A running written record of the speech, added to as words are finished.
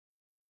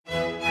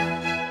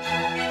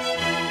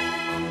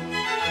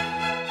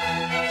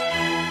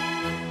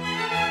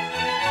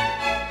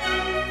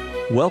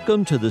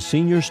Welcome to the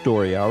Senior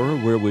Story Hour,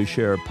 where we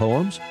share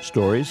poems,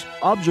 stories,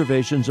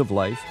 observations of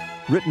life,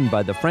 written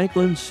by the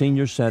Franklin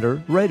Senior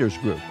Center Writers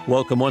Group.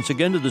 Welcome once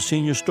again to the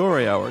Senior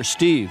Story Hour.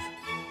 Steve,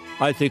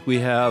 I think we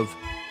have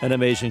an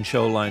amazing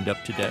show lined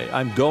up today.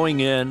 I'm going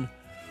in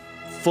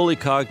fully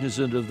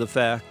cognizant of the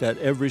fact that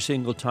every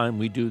single time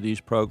we do these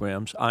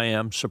programs, I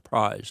am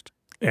surprised.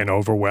 And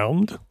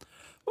overwhelmed?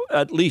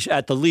 At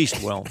the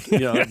least whelmed.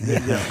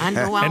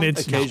 Underwhelmed. And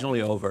it's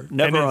occasionally over.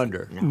 Never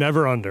under.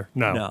 Never under.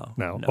 No.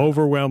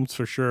 Overwhelmed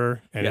for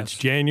sure. And Yes. It's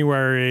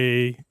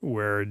January.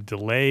 We're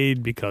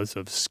delayed because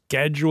of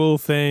schedule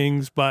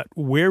things, but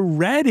we're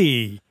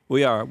ready.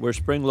 We are. We're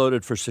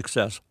spring-loaded for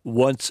success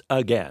once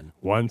again.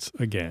 Once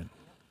again.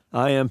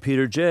 I am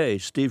Peter J.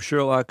 Steve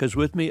Sherlock is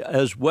with me,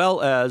 as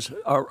well as,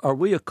 are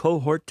we a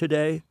cohort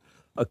today?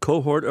 A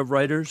cohort of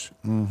writers?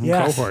 Mm-hmm.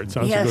 Yes. Cohort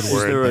sounds Yes. a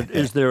good word.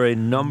 Is there a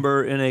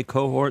number in a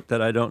cohort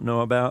that I don't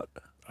know about?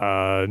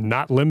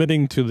 Not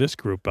limiting to this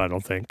group, I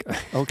don't think.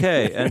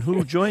 Okay, and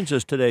who joins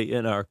us today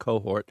in our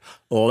cohort?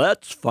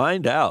 Let's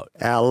find out.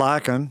 Al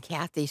Larkin.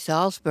 Kathy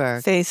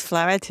Salzberg. Faith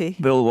Flaherty.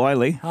 Bill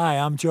Wiley. Hi,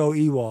 I'm Joe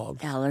Ewald.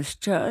 Alice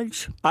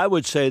Judge. I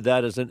would say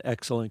that is an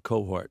excellent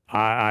cohort.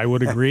 I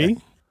would agree.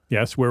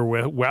 Yes,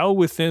 we're well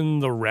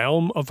within the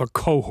realm of a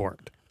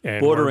cohort. And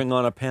Bordering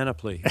on a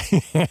panoply.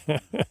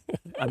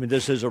 I mean,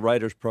 this is a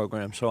writer's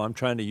program, so I'm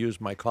trying to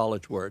use my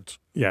college words.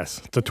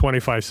 Yes, the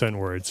 25-cent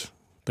words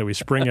that we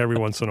spring every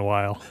once in a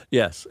while.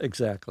 Yes,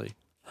 exactly.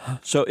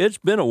 So it's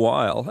been a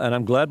while, and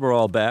I'm glad we're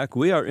all back.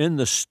 We are in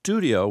the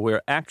studio.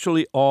 We're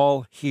actually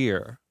all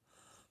here,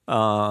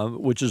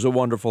 which is a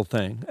wonderful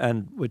thing,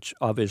 and which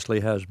obviously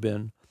has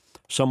been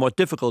somewhat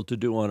difficult to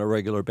do on a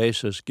regular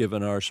basis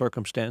given our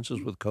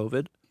circumstances with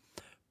COVID.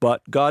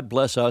 But God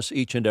bless us,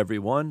 each and every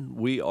one.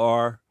 We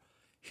are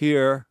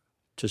here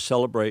to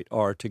celebrate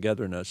our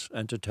togetherness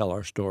and to tell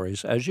our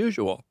stories as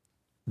usual.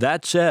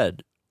 That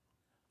said,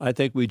 I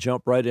think we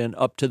jump right in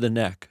up to the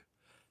neck,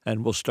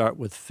 and we'll start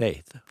with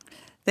Faith.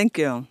 Thank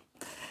you.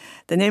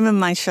 The name of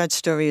my short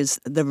story is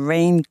The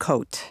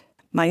Raincoat.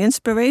 My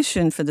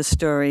inspiration for the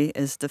story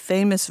is the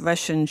famous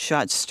Russian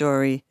short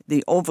story,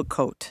 The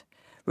Overcoat,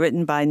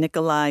 written by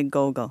Nikolai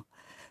Gogol,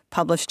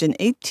 published in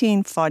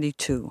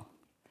 1842.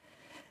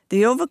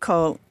 The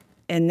Overcoat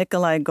and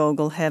Nikolai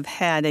Gogol have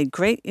had a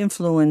great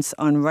influence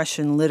on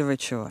Russian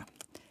literature.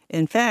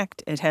 In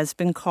fact, it has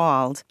been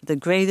called the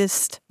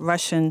greatest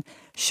Russian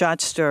short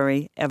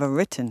story ever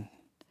written.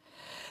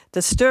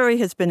 The story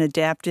has been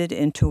adapted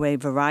into a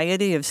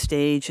variety of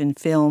stage and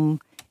film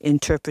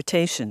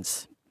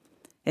interpretations.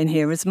 And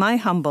here is my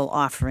humble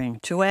offering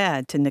to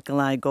add to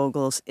Nikolai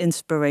Gogol's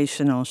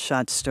inspirational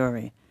short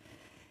story.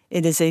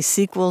 It is a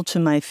sequel to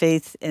my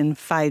Faith and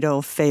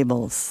Fido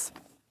fables.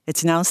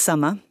 It's now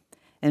summer,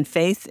 and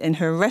Faith and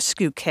her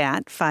rescue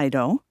cat,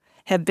 Fido,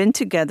 have been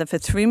together for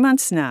 3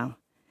 months now,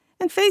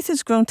 and Faith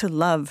has grown to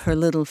love her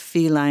little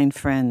feline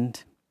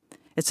friend.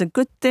 It's a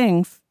good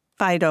thing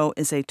Fido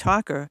is a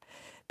talker,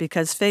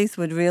 because Faith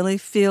would really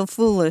feel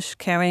foolish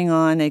carrying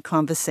on a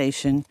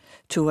conversation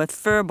to a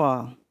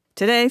furball.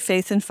 Today,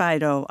 Faith and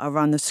Fido are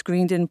on the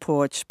screened-in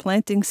porch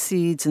planting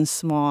seeds in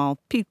small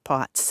peat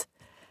pots.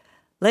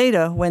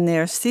 Later, when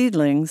they're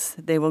seedlings,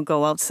 they will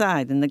go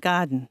outside in the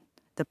garden.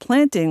 The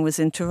planting was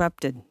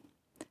interrupted.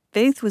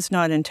 Faith was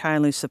not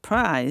entirely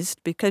surprised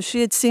because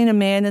she had seen a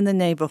man in the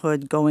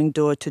neighborhood going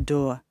door to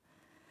door.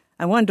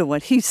 I wonder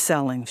what he's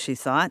selling, she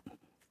thought.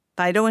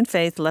 Fido and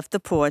Faith left the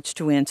porch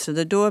to answer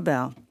the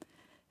doorbell.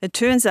 It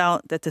turns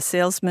out that the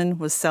salesman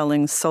was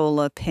selling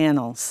solar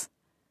panels.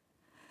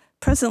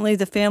 Presently,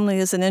 the family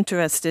isn't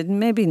interested,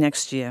 maybe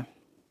next year.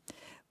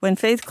 When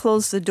Faith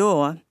closed the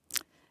door,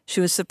 she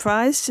was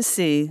surprised to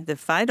see that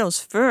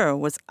Fido's fur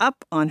was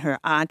up on her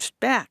arched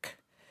back.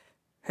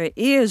 Her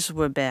ears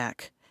were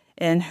back,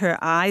 and her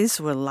eyes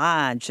were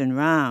large and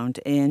round,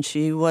 and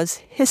she was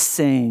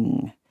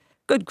hissing.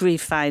 Good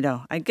grief,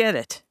 Fido, I get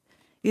it.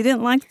 You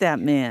didn't like that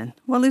man.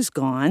 Well, he's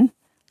gone.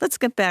 Let's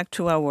get back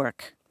to our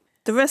work.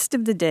 The rest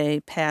of the day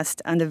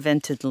passed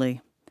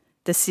uneventedly.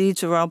 The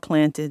seeds were all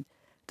planted,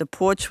 the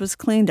porch was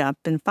cleaned up,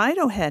 and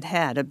Fido had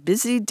had a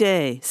busy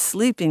day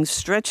sleeping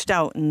stretched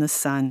out in the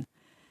sun.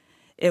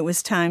 It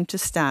was time to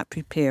start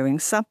preparing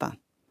supper.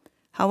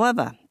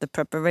 However, the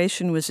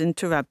preparation was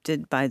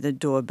interrupted by the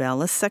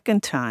doorbell a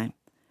second time.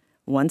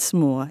 Once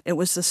more, it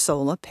was the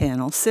solar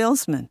panel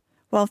salesman.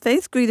 While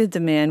Faith greeted the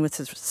man with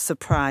a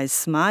surprised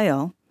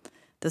smile,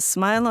 the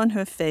smile on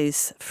her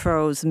face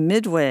froze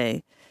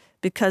midway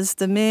because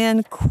the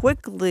man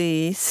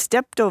quickly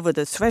stepped over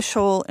the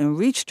threshold and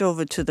reached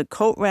over to the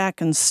coat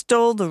rack and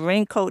stole the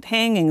raincoat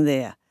hanging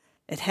there.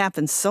 It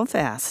happened so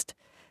fast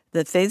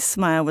that Faith's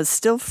smile was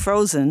still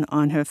frozen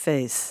on her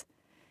face.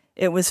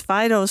 It was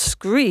Fido's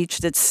screech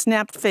that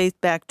snapped Faith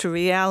back to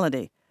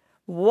reality.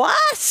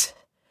 What?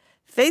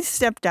 Faith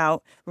stepped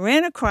out,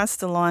 ran across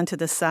the lawn to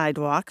the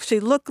sidewalk. She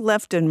looked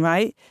left and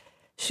right.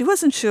 She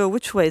wasn't sure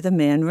which way the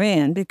man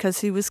ran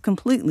because he was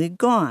completely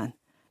gone.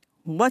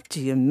 What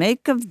do you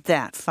make of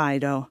that,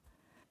 Fido?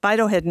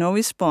 Fido had no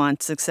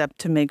response except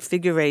to make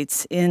figure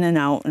eights in and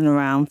out and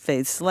around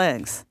Faith's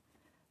legs.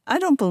 I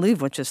don't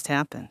believe what just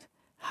happened.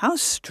 How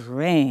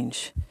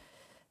strange.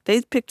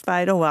 Faith picked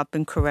Fido up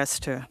and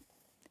caressed her.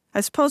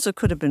 I suppose it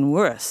could have been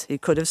worse. He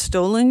could have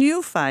stolen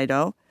you,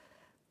 Fido.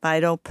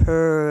 Fido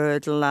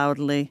purred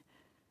loudly.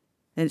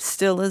 It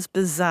still is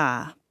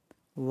bizarre.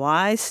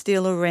 Why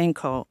steal a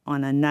raincoat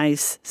on a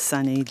nice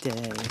sunny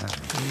day?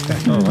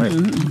 All right.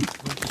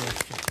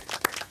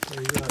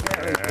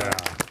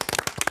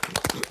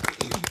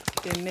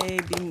 There may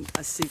be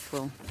a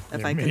sequel, if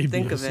There I may can be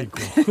think a of it.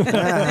 sequel.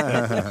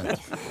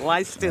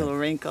 Why steal a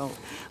raincoat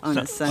on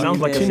a sunny Sounds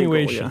like day?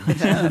 continuation.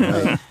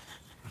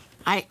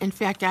 In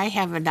fact, I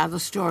have another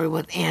story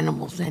with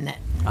animals in it.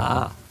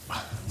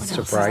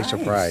 Surprise,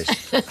 surprise.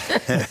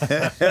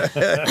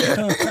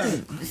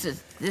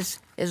 This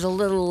is a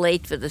little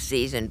late for the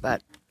season,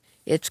 but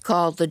it's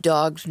called The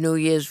Dog's New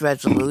Year's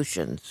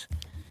Resolutions.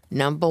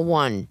 Number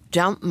 1,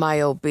 dump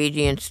my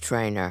obedience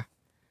trainer.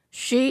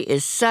 She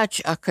is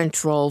such a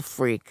control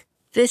freak.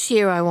 This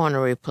year I want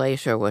to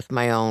replace her with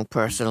my own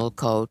personal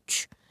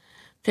coach.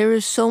 There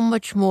is so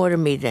much more to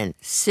me than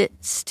sit,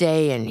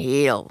 stay, and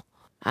heal.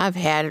 I've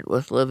had it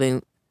with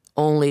living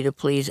only to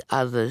please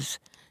others,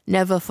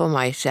 never for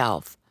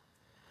myself.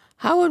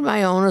 How would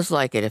my owners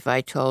like it if I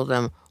told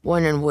them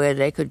when and where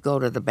they could go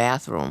to the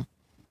bathroom?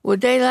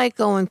 Would they like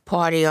going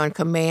potty on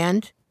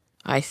command?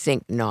 I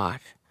think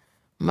not.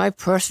 My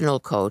personal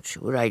coach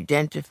would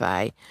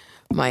identify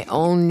my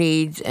own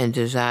needs and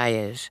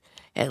desires,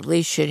 at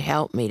least should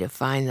help me to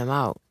find them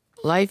out.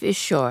 Life is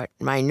short.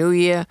 My new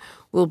year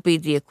will be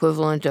the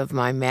equivalent of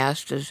my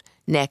master's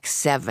next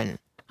 7.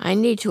 I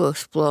need to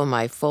explore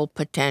my full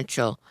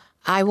potential.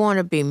 I want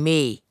to be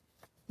me.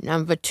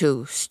 Number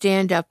 2,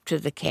 stand up to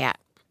the cat.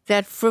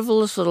 That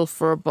frivolous little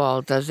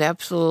furball does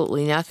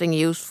absolutely nothing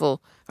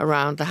useful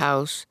around the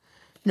house.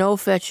 No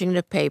fetching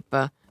the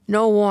paper,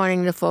 no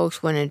warning the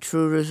folks when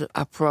intruders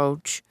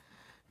approach,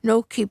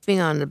 no keeping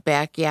the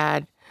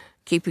backyard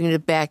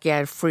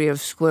free of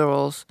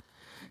squirrels.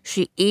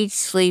 She eats,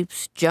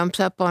 sleeps,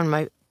 jumps up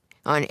on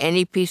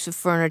any piece of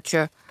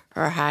furniture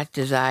her heart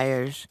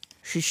desires.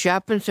 She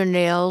sharpens her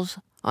nails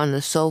on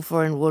the sofa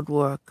and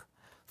woodwork,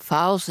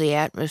 fouls the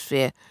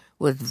atmosphere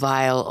with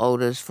vile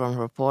odors from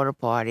her porta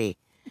potty,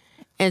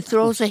 and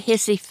throws a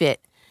hissy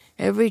fit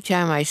every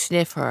time I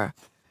sniff her.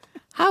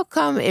 How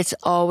come it's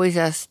always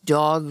us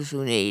dogs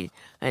who need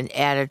an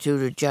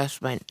attitude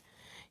adjustment?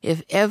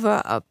 If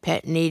ever a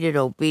pet needed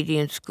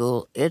obedience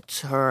school,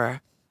 it's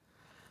her.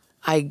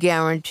 I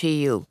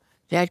guarantee you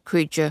that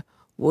creature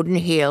wouldn't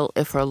heal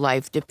if her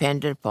life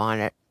depended upon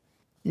it.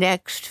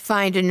 Next,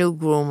 find a new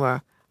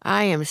groomer.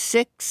 I am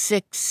sick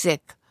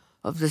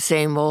of the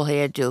same old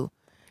hairdo.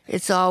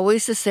 It's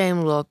always the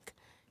same look,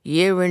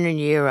 year in and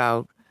year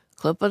out.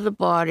 Clip of the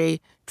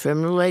body,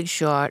 trim the legs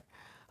short,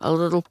 a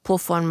little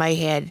poof on my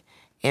head,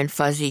 and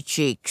fuzzy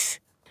cheeks.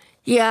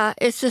 Yeah,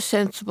 it's a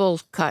sensible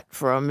cut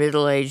for a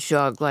middle-aged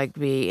dog like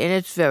me, and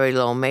it's very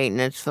low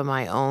maintenance for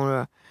my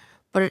owner.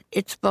 But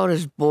it's about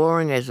as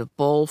boring as a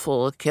bowl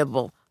full of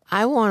kibble.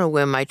 I want to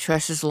wear my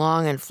tresses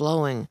long and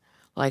flowing,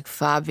 like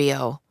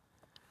Fabio.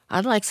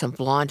 I'd like some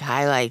blonde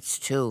highlights,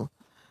 too.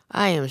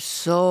 I am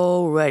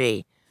so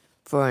ready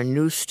for a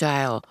new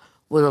style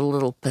with a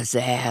little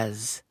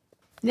pizzazz.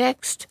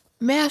 Next,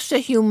 master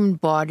human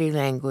body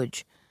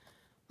language.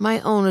 My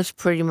owners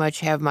pretty much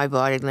have my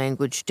body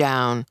language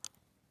down.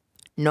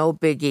 No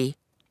biggie.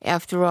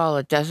 After all,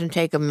 it doesn't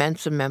take a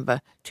Mensa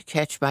member to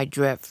catch my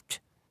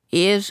drift.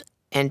 Ears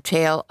and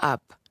tail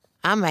up.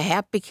 I'm a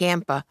happy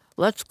camper.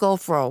 Let's go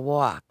for a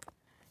walk.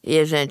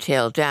 Ears and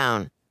tail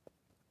down.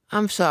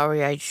 I'm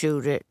sorry I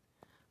chewed it.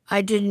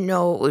 I didn't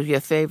know it was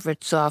your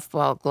favorite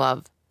softball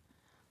glove.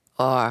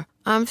 Or,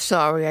 I'm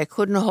sorry I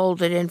couldn't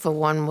hold it in for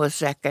one more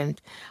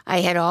second.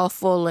 I had all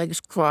 4 legs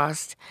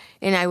crossed,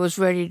 and I was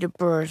ready to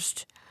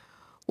burst.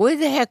 Where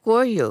the heck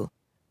were you?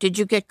 Did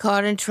you get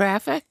caught in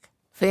traffic?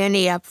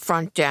 Fanny up,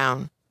 front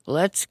down.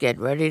 Let's get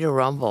ready to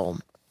rumble.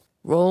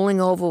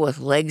 Rolling over with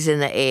legs in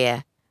the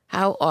air.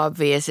 How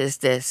obvious is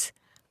this?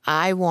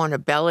 I want a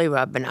belly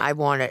rub, and I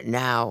want it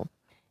now.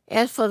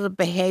 As for the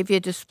behavior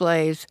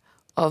displays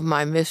of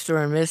my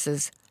Mr. and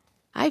Mrs.,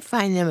 I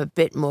find them a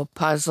bit more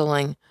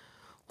puzzling.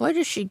 Why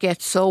does she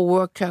get so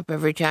worked up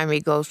every time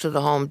he goes to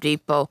the Home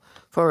Depot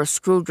for a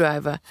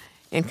screwdriver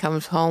and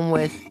comes home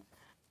with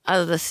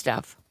other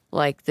stuff,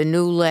 like the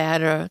new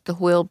ladder, the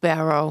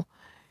wheelbarrow,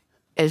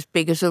 as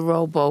big as a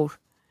rowboat,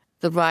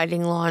 the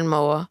riding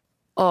lawnmower,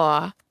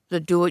 or the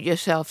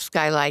do-it-yourself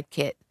skylight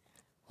kit?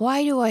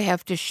 Why do I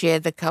have to share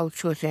the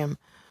couch with him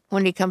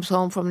when he comes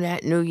home from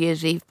that New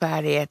Year's Eve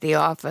party at the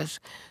office,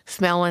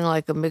 smelling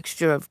like a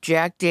mixture of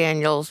Jack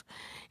Daniels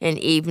and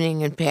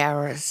Evening in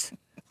Paris?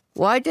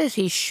 Why does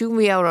he shoo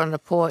me out on the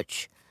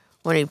porch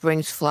when he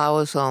brings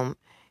flowers home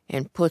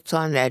and puts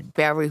on that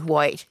Barry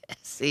White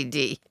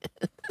CD?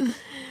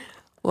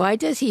 Why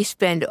does he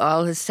spend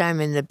all his time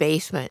in the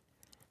basement,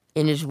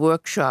 in his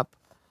workshop,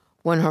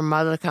 when her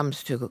mother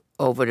comes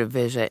over to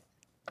visit?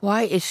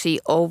 Why is he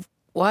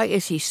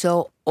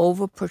so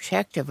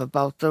overprotective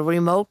about the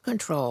remote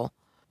control?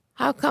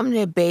 How come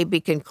their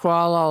baby can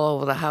crawl all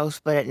over the house,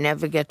 but it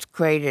never gets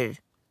crated?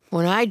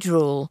 When I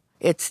drool,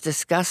 it's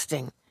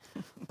disgusting.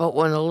 But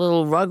when a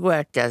little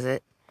rugrat does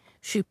it,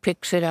 she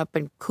picks it up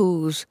and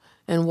coos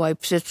and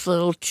wipes its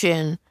little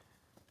chin.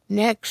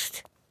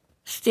 Next,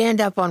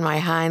 stand up on my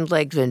hind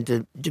legs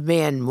and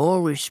demand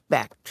more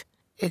respect.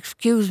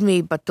 Excuse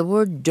me, but the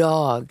word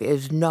dog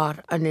is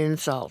not an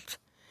insult.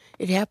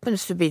 It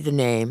happens to be the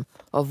name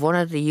of one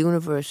of the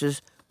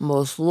universe's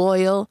most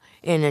loyal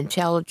and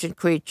intelligent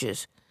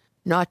creatures,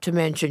 not to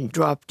mention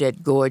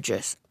drop-dead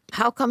gorgeous.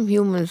 How come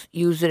humans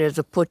use it as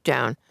a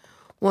put-down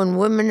when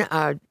women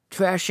are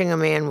trashing a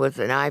man with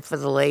an eye for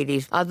the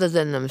ladies other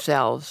than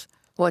themselves?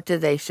 What do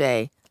they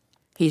say?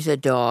 He's a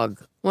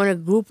dog. When a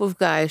group of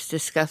guys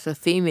discuss a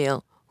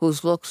female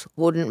whose looks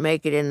wouldn't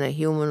make it in the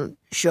human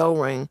show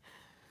ring,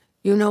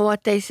 you know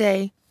what they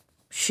say?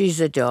 She's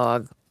a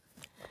dog.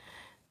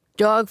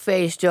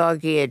 Dog-faced,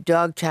 dog-eared,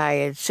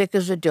 dog-tired, sick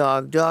as a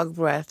dog, dog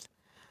breath.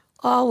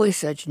 Always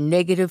such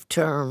negative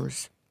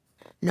terms.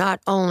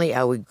 Not only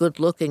are we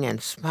good-looking and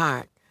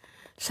smart,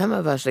 some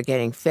of us are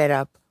getting fed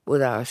up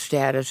with our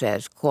status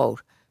as,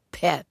 quote,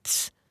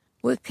 pets.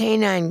 We're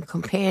canine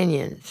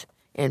companions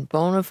and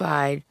bona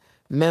fide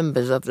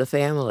members of the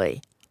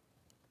family.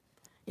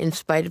 In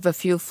spite of a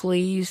few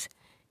fleas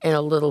and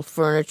a little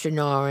furniture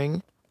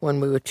gnawing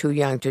when we were too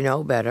young to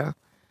know better,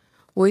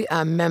 we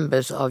are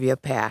members of your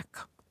pack.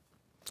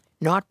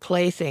 Not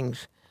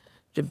playthings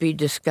to be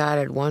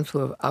discarded once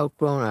we've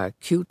outgrown our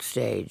cute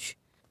stage.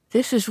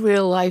 This is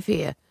real life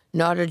here,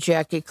 not a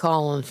Jackie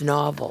Collins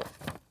novel.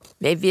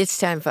 Maybe it's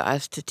time for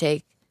us to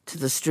take to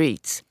the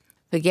streets.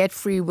 Forget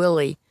Free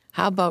Willy.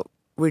 How about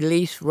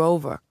release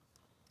Rover?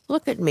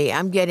 Look at me.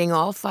 I'm getting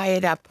all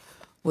fired up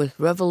with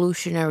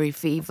revolutionary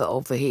fever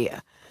over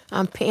here.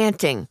 I'm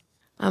panting.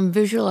 I'm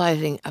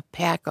visualizing a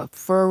pack of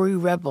furry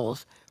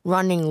rebels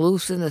running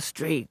loose in the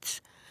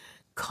streets,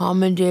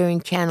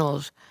 commandeering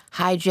kennels,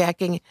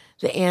 hijacking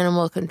the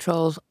animal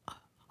control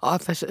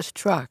officer's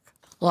truck,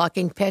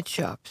 locking pet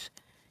shops,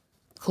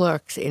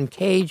 clerks in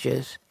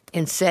cages,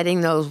 and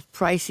setting those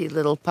pricey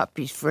little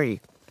puppies free.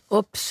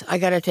 Oops, I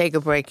gotta take a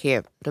break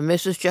here. The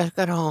missus just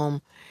got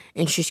home,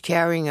 and she's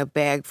carrying a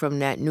bag from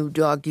that new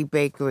doggy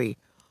bakery.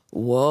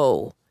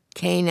 Whoa,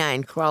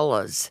 canine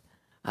crawlers.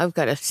 I've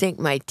got to sink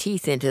my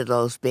teeth into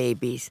those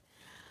babies.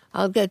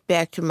 I'll get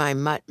back to my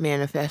mutt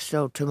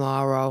manifesto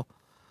tomorrow.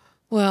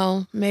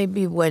 Well,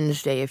 maybe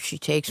Wednesday if she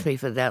takes me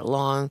for that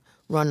long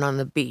run on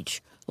the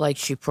beach like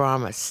she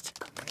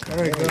promised.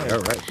 Very good. All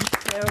right.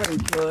 Very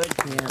good.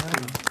 Yeah.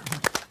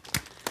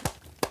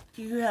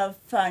 Do you have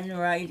fun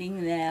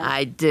writing that?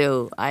 I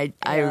do. I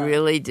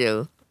really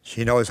do.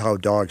 She knows how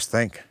dogs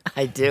think.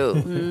 I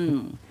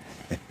do.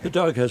 The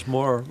dog has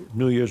more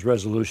New Year's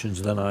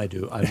resolutions than I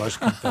do, I must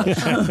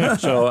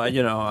confess. So,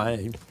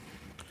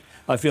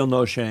 I feel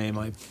no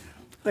shame.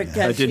 But I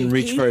does didn't he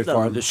reach keep very them?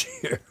 far this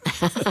year.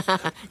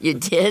 You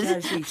did?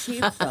 Does he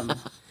keep them?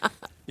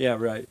 Yeah,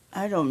 right.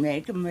 I don't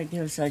make them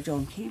because I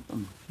don't keep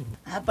them.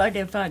 How about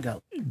if I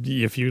go?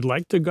 If you'd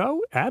like to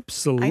go,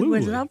 absolutely. I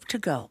would love to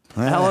go.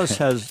 Alice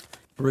has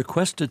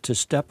requested to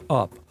step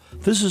up.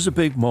 This is a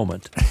big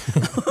moment.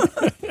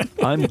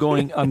 I'm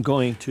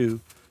going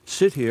to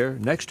sit here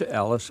next to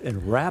Alice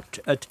in rapt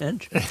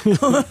attention. If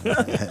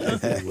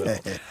you will.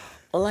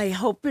 Well, I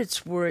hope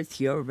it's worth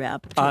your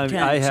rapt attention.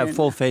 I have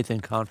full faith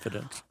and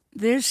confidence.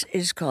 This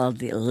is called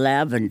the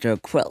Lavender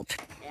Quilt.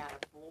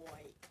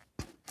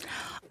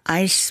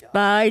 I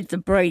spied the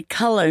bright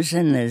colors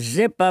in the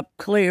zip-up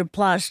clear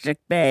plastic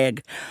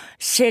bag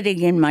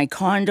sitting in my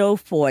condo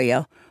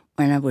foyer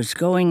when I was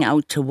going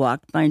out to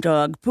walk my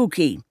dog,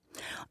 Pookie.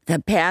 The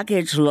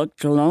package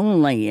looked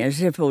lonely,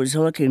 as if it was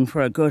looking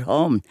for a good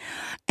home.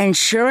 And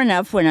sure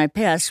enough, when I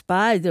passed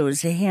by, there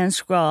was a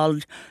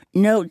hand-scrawled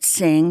note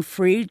saying,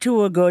 "Free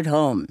to a good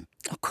home."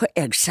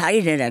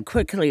 Excited, I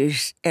quickly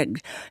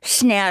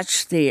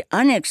snatched the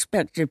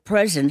unexpected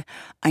present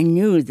I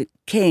knew that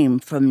came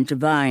from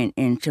divine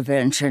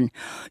intervention.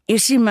 You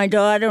see, my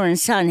daughter and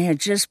son had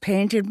just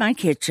painted my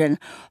kitchen,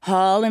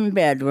 hall, and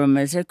bedroom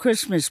as a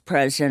Christmas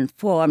present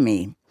for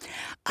me.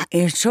 I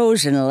had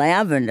chosen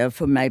lavender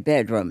for my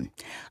bedroom.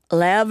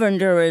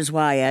 Lavender is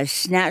why I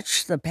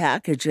snatched the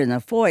package in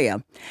the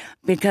foyer,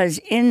 because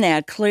in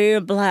that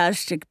clear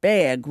plastic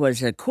bag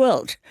was a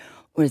quilt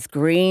with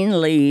green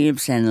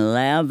leaves and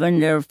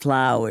lavender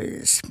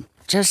flowers.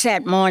 Just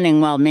that morning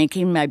while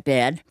making my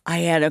bed, I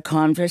had a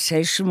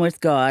conversation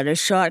with God, a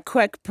short,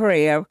 quick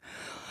prayer,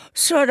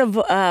 sort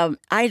of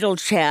idle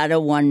chatter,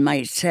 one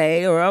might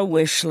say, or a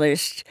wish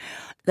list,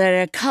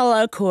 that a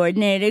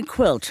color-coordinated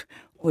quilt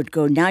would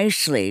go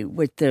nicely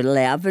with the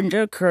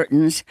lavender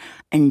curtains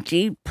and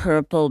deep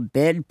purple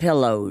bed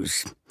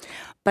pillows.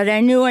 But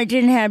I knew I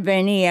didn't have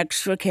any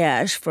extra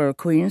cash for a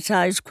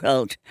queen-size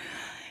quilt,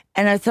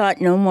 and I thought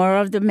no more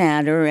of the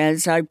matter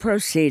as I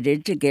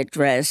proceeded to get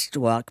dressed,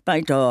 walk my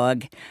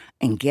dog,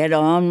 and get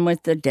on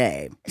with the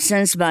day.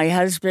 Since my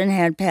husband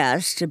had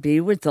passed to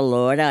be with the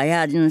Lord, I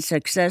hadn't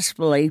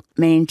successfully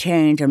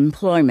maintained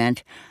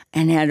employment,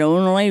 and had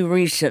only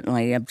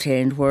recently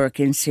obtained work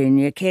in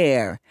senior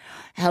care,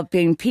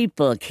 helping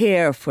people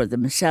care for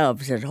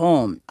themselves at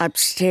home.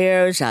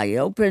 Upstairs, I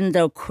opened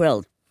the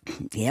quilt.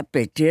 Yep,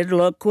 it did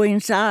look queen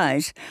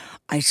size.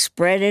 I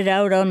spread it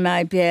out on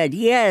my bed.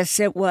 Yes,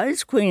 it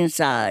was queen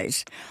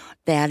size.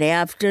 That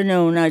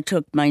afternoon, I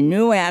took my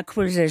new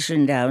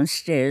acquisition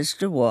downstairs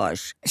to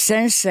wash.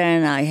 Since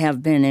then, I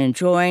have been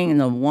enjoying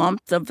the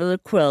warmth of the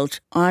quilt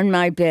on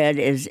my bed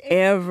as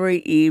every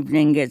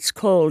evening gets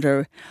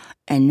colder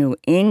and New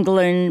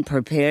England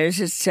prepares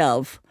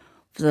itself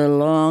for the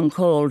long,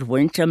 cold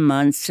winter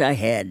months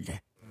ahead.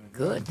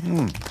 Good.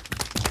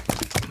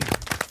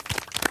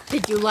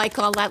 Did you like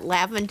all that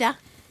lavender?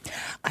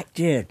 I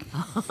did.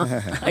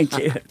 I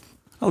did.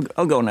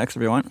 I'll go next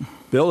if you want.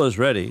 Bill is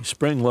ready,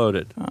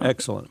 spring-loaded.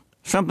 Excellent.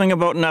 Something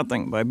About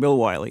Nothing by Bill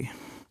Wiley.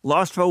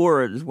 Lost for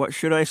words, what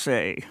should I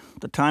say?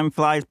 The time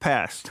flies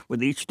past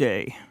with each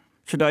day.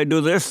 Should I do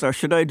this or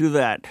should I do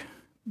that?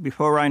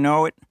 Before I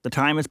know it, the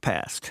time is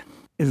past.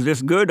 Is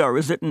this good or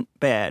is it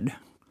bad?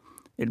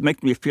 It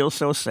makes me feel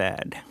so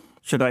sad.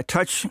 Should I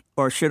touch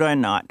or should I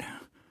not?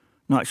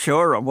 Not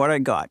sure of what I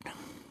got.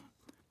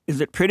 Is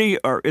it pretty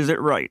or is it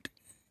right?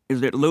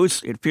 Is it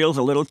loose? It feels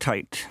a little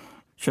tight.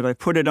 Should I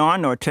put it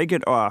on or take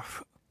it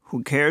off?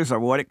 Who cares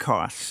of what it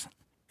costs?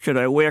 Should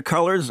I wear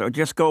colors or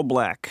just go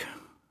black?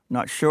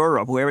 Not sure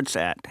of where it's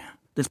at.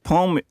 This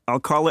poem, I'll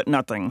call it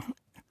Nothing.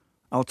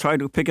 I'll try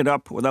to pick it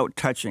up without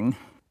touching.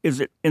 Is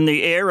it in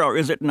the air or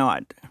is it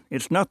not?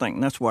 It's nothing,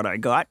 that's what I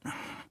got.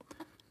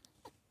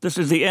 This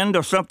is the end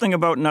of Something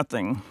About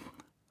Nothing.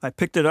 I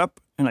picked it up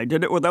and I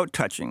did it without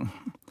touching.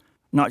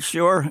 Not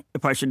sure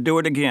if I should do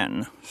it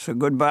again. So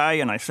goodbye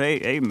and I say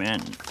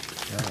amen.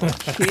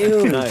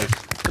 Cute. Nice.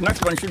 The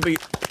next one should be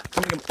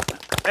something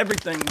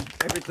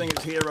everything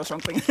is here or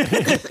something.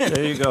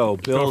 There you go.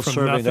 Bill from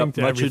serving nothing up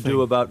to Much everything.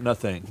 Ado About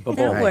Nothing. That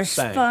Ba-boom. was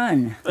Bang.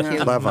 fun.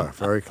 Clever,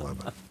 very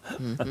clever.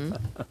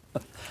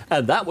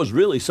 And that was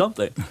really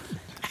something.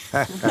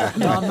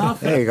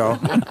 There you go.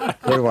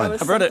 Good one.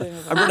 I've read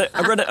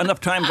it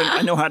enough times and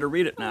I know how to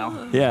read it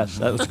now. Yes,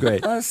 that was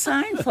great. Well,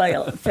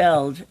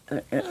 Seinfeld,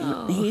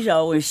 he's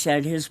always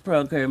said his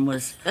program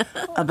was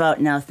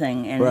about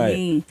nothing, and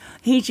Right.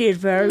 he did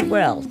very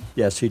well.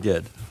 Yes, he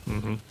did.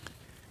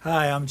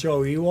 Hi, I'm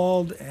Joe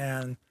Ewald,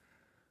 and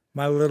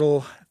my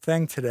little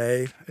thing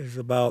today is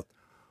about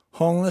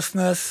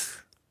homelessness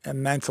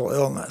and mental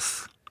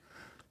illness.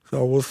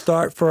 So we'll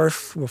start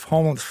first with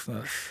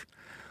homelessness,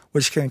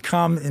 which can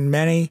come in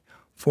many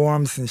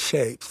forms and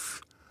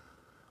shapes.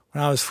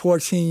 When I was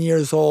 14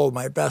 years old,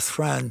 my best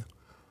friend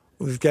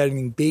was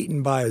getting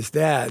beaten by his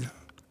dad,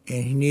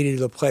 and he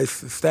needed a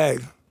place to stay.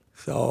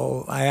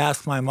 So I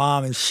asked my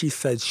mom, and she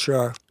said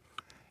sure.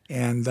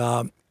 And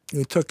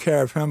we took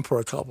care of him for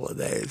a couple of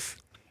days.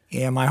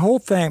 And my whole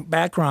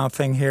background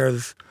thing here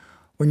is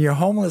when you're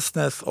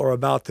homelessness or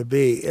about to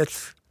be,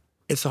 it's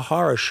a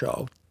horror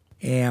show.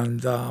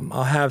 And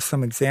I'll have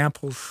some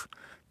examples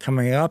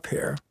coming up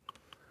here.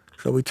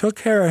 So we took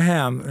care of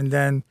him, and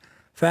then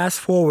fast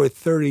forward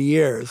 30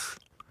 years,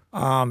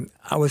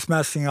 I was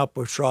messing up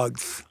with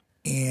drugs.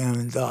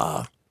 And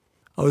I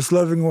was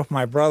living with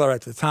my brother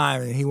at the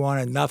time, and he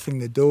wanted nothing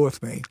to do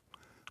with me.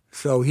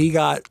 So he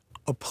got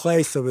a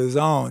place of his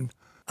own.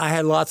 I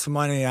had lots of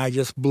money, and I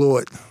just blew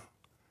it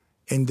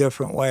in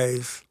different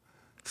ways.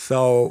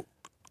 So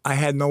I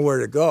had nowhere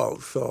to go.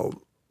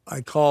 So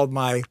I called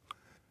my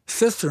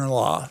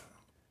sister-in-law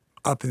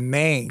up in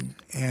Maine,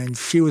 and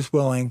she was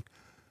willing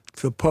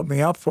to put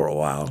me up for a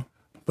while.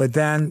 But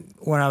then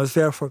when I was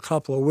there for a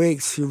couple of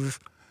weeks, she was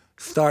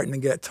starting to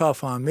get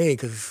tough on me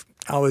because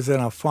I was in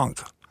a funk.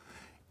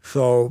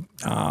 So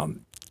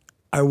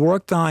I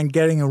worked on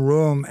getting a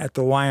room at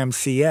the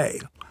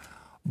YMCA,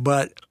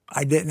 but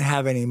I didn't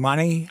have any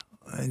money.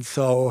 And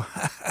so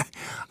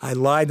I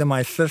lied to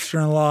my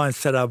sister-in-law and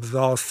said I was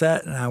all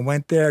set. And I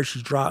went there,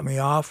 she dropped me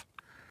off,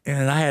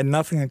 and I had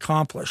nothing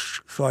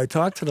accomplished. So I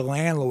talked to the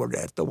landlord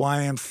at the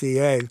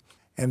YMCA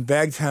and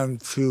begged him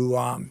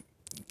to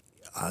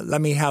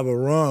let me have a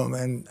room,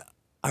 and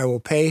I will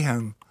pay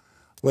him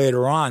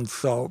later on.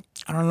 So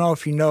I don't know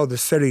if you know the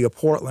city of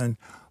Portland,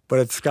 but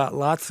it's got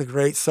lots of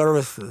great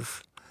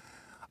services.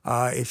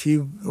 If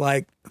you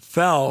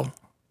fell,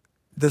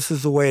 this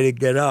is the way to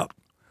get up.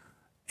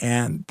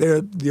 And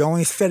they're the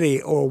only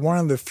city, or one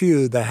of the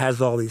few, that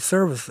has all these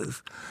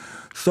services.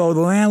 So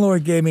the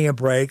landlord gave me a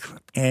break,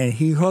 and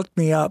he hooked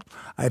me up.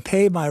 I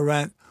paid my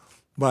rent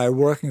by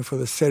working for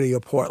the city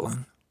of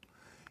Portland.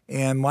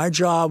 And my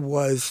job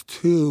was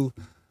to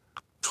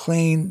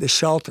clean the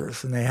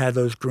shelters, and they had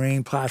those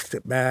green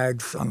plastic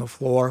bags on the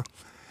floor.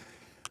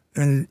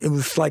 And it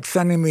was like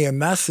sending me a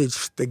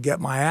message to get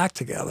my act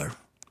together.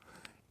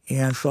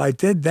 And so I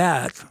did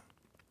that,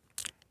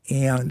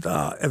 and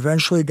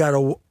eventually got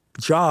a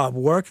job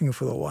working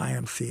for the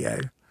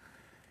YMCA.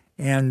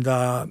 And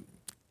I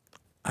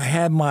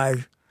had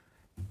my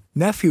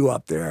nephew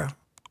up there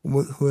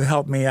who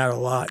helped me out a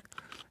lot.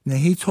 And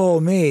he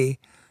told me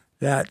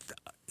that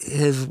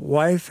his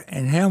wife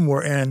and him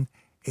were in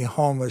a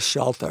homeless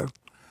shelter,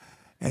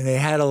 and they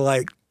had to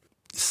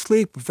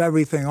sleep with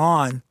everything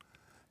on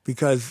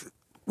because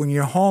when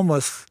you're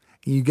homeless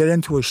and you get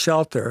into a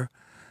shelter,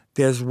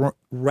 there's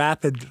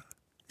rapid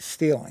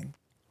stealing.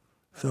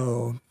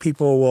 So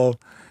people will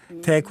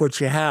take what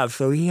you have.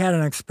 So he had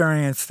an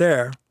experience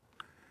there.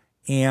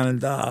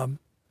 And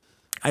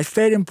I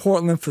stayed in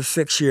Portland for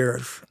 6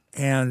 years.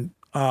 And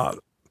I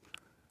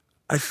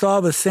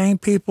saw the same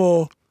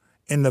people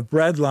in the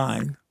bread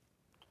line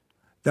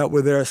that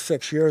were there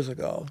 6 years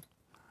ago.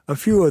 A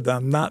few of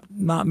them, not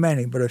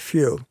many, but a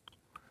few.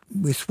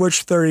 We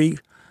switched 30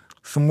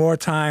 some more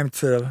time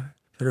to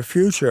the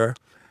future,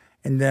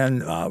 and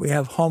then we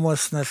have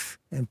homelessness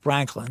in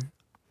Franklin.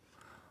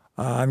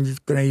 I'm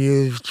just going to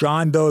use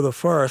John Doe the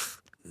First.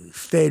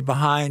 Stayed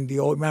behind the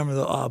old, remember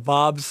the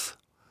Bob's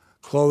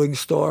clothing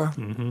store?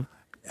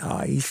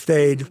 Mm-hmm. He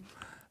stayed.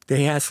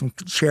 They had some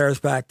chairs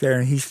back there,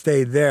 and he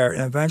stayed there.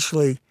 And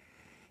eventually,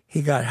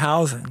 he got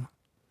housing.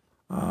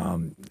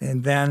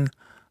 And then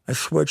I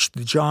switched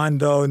to John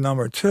Doe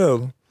number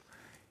 2,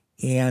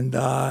 and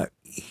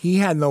he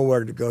had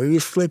nowhere to go. He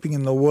was sleeping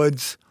in the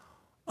woods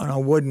on a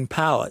wooden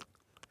pallet.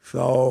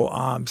 So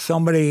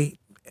somebody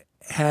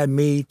had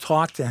me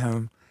talk to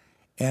him,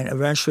 and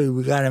eventually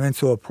we got him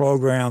into a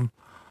program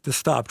to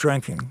stop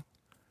drinking.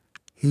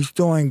 He's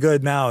doing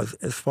good now,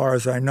 as far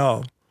as I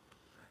know.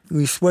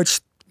 We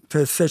switched to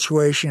a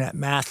situation at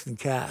Mass and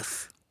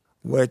Cass,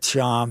 which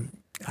I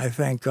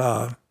think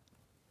the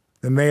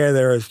mayor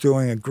there is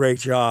doing a great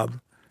job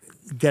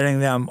getting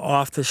them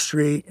off the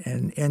street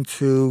and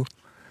into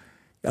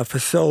a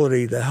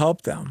facility to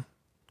help them.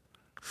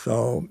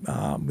 So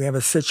we have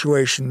a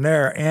situation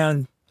there.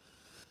 And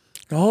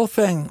the whole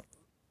thing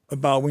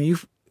about when you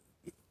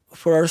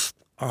first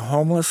are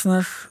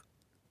homelessness,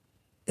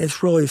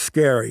 it's really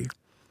scary.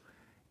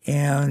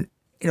 And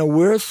in a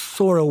weird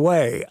sort of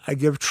way, I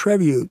give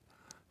tribute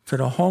to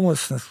the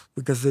homelessness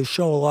because they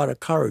show a lot of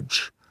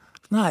courage.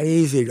 It's not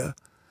easy to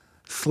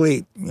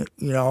sleep,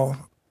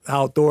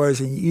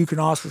 outdoors. And you can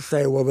also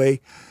say, well,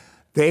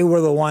 they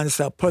were the ones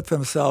that put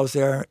themselves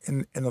there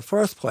in the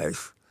first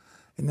place.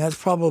 And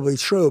that's probably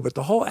true. But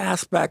the whole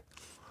aspect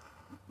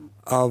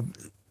of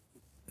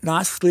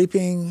not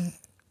sleeping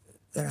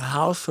in a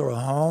house or a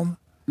home,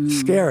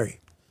 scary.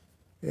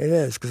 It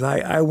is, because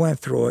I went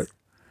through it.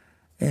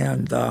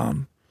 And,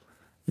 a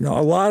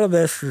lot of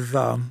this is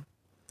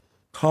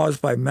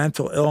caused by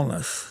mental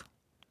illness.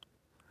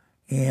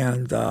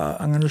 And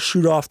I'm going to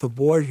shoot off the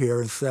board here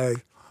and say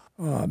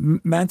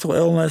mental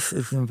illness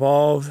is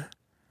involved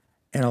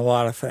in a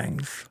lot of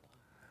things.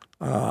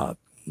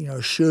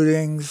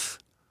 Shootings,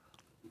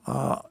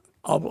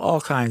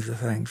 all kinds of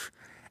things.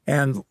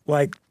 And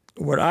like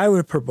what I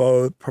would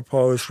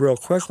propose real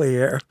quickly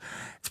here,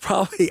 it's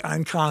probably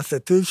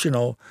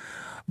unconstitutional,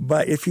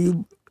 but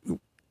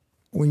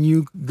when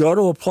you go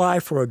to apply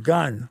for a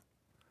gun,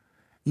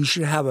 you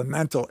should have a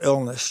mental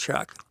illness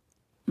check,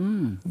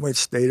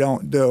 which they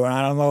don't do. And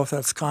I don't know if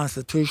that's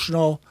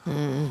constitutional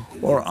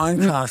or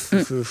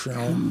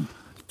unconstitutional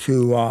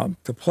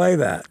to play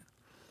that.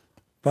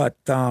 But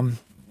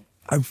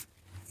I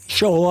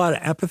show a lot of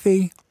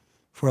empathy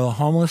for the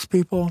homeless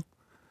people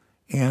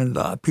and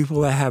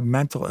people that have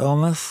mental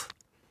illness.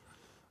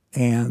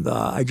 And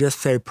I just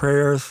say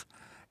prayers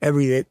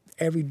every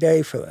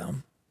day for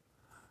them.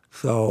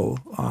 So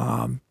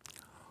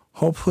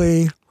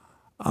hopefully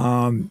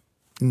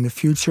in the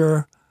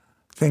future,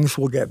 things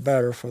will get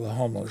better for the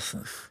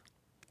homelessness.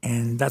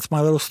 And that's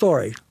my little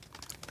story.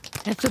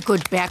 That's a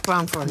good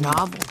background for a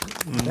novel.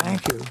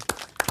 Thank you.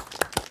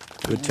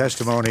 Good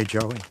testimony,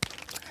 Joey.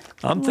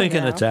 I'm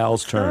thinking it's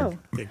Al's turn.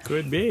 It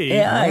could be.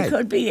 Yeah, Right. it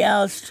could be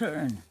Al's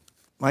turn.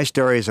 My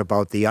story is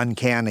about the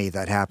uncanny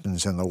that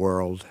happens in the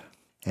world,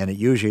 and it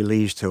usually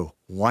leads to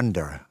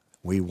wonder.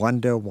 We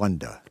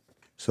wonder.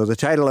 So the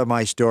title of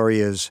my story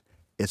is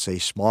It's a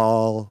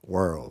Small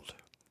World.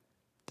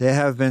 There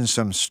have been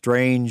some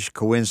strange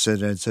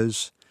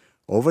coincidences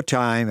over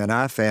time in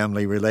our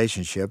family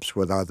relationships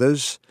with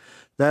others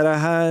that are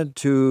hard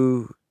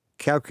to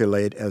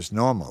calculate as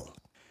normal.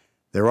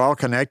 They're all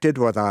connected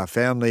with our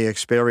family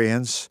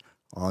experience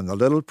on the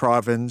little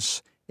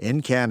province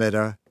in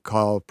Canada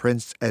called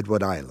Prince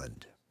Edward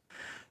Island.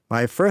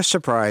 My first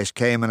surprise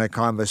came in a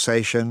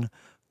conversation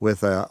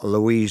with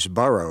Louise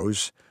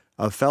Burrows,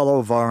 a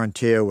fellow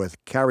volunteer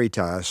with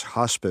Caritas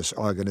Hospice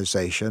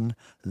Organization,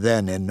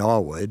 then in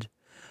Norwood.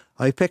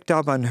 I picked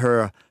up on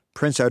her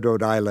Prince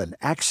Edward Island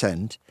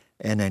accent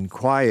and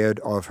inquired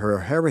of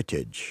her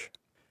heritage.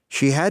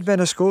 She had been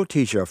a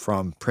schoolteacher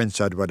from Prince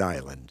Edward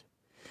Island,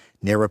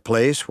 near a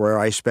place where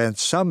I spent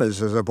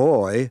summers as a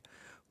boy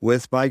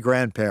with my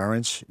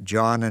grandparents,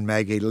 John and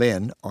Maggie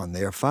Lynn, on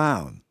their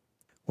farm.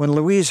 When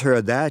Louise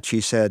heard that, she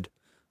said,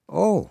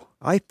 "Oh,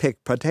 I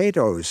picked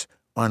potatoes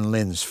on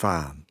Lynn's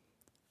farm."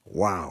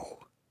 Wow.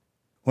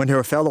 When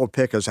her fellow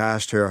pickers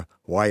asked her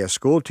why a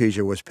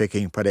schoolteacher was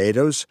picking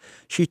potatoes,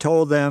 she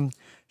told them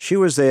she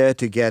was there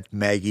to get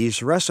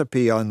Maggie's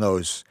recipe on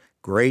those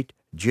great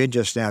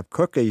ginger snap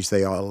cookies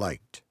they all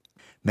liked.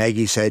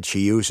 Maggie said she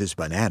uses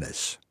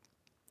bananas.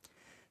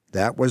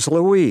 That was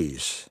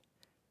Louise,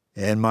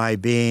 and my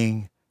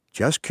being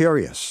just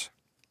curious.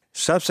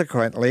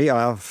 Subsequently,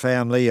 our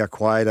family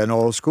acquired an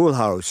old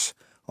schoolhouse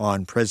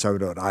on Prince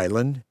Edward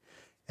Island,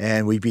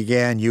 and we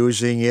began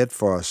using it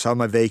for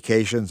summer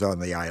vacations on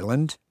the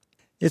island.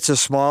 It's a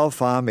small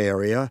farm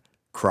area,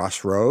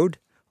 crossroad,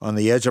 on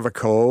the edge of a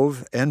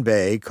cove and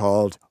bay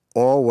called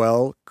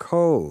Orwell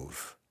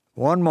Cove.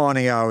 One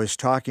morning I was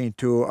talking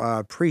to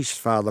our priest,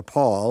 Father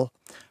Paul,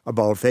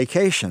 about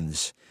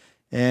vacations,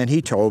 and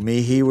he told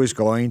me he was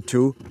going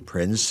to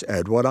Prince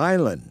Edward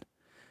Island.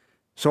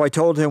 So I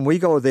told him we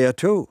go there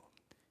too.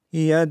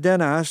 He had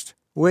then asked,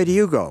 "Where do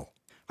you go?"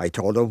 I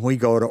told him we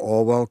go to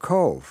Orwell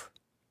Cove.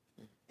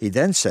 He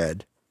then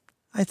said,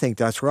 "I think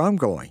that's where I'm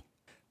going."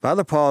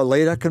 Father Paul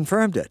later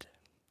confirmed it.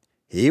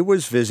 He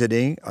was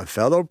visiting a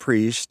fellow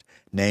priest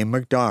named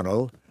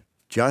MacDonald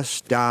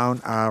just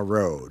down our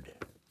road.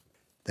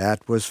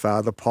 That was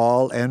Father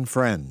Paul and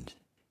friend.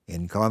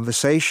 In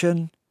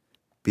conversation,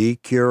 be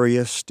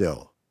curious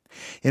still.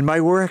 In my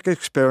work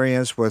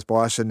experience with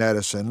Boston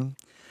Edison,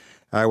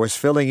 I was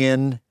filling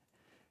in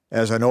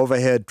as an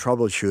overhead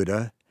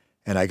troubleshooter,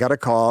 and I got a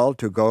call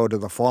to go to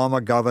the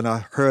former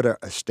Governor Herter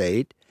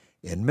estate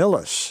in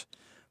Millis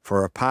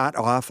for a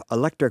part-off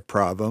electric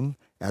problem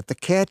at the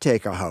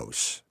caretaker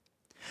house.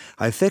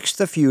 I fixed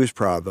the fuse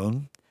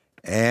problem,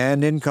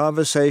 and in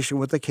conversation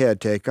with the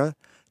caretaker,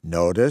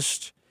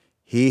 noticed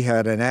he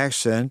had an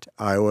accent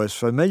I was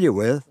familiar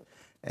with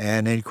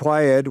and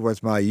inquired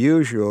with my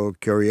usual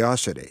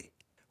curiosity.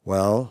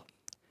 Well,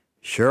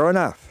 sure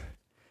enough,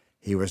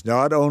 he was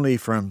not only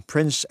from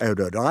Prince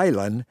Edward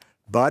Island,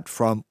 but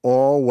from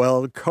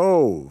Orwell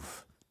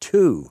Cove,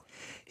 too.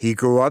 He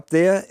grew up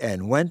there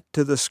and went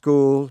to the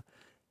school,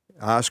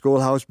 our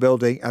schoolhouse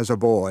building, as a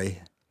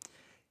boy.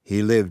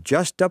 He lived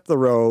just up the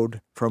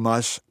road from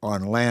us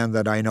on land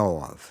that I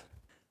know of.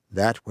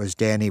 That was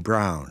Danny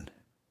Brown.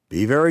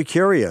 Be very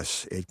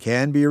curious. It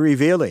can be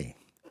revealing.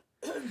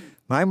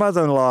 My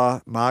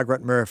mother-in-law,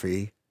 Margaret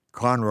Murphy,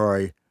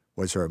 Conroy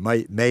was her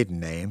maiden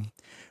name,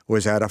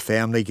 was at a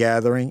family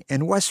gathering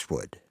in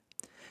Westwood,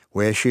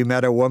 where she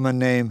met a woman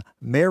named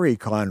Mary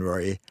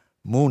Conroy.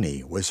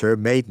 Mooney was her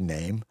maiden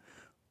name,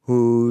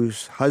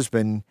 whose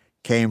husband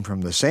came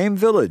from the same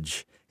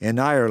village in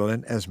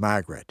Ireland as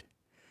Margaret,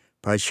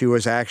 but she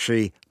was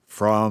actually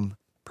from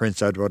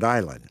Prince Edward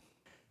Island.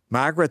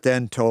 Margaret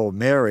then told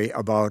Mary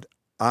about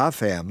our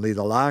family,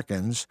 the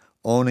Larkins,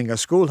 owning a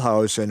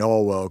schoolhouse in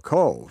Orwell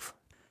Cove.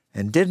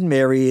 And didn't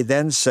Mary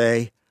then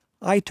say,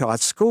 "I taught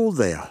school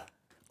there"?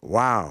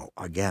 Wow,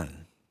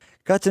 again.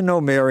 Got to know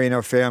Mary and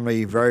her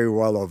family very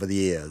well over the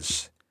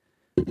years.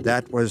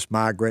 That was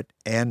Margaret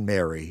and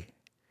Mary.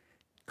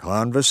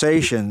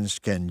 Conversations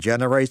can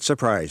generate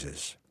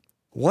surprises.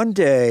 One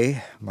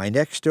day, my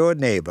next-door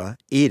neighbor,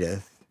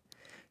 Edith,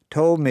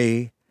 told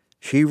me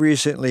she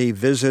recently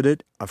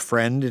visited a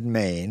friend in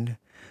Maine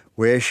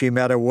where she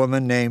met a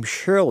woman named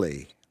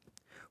Shirley,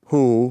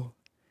 who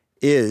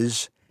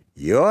is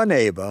your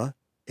neighbor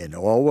in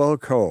Orwell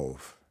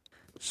Cove.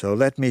 So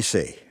let me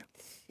see.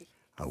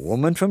 A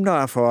woman from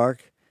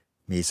Norfolk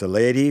meets a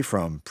lady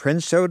from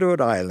Prince Edward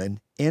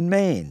Island in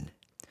Maine,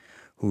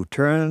 who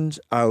turns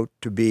out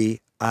to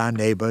be our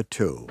neighbor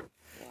too.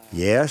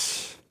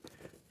 Yes,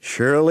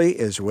 Shirley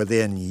is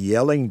within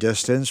yelling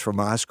distance from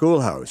our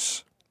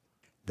schoolhouse.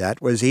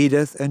 That was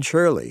Edith and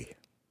Shirley.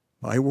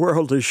 My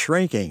world is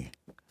shrinking.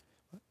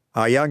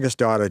 Our youngest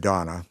daughter,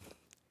 Donna,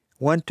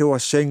 went to a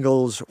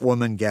singles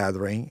woman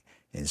gathering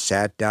and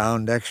sat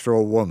down next to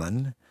a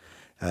woman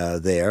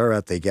there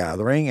at the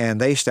gathering, and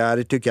they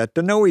started to get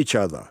to know each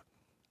other.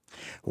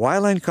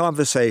 While in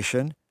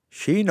conversation,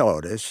 she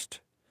noticed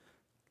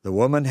the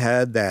woman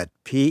had that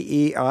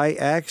PEI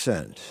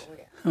accent.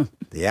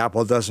 The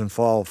apple doesn't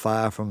fall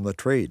far from the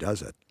tree,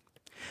 does it?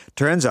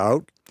 Turns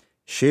out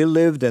she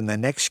lived in the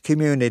next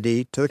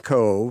community to the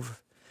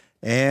Cove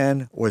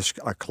and was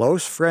a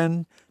close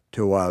friend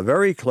to our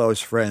very close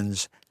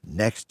friends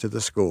next to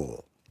the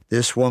school.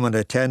 This woman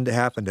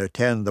happened to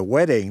attend the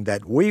wedding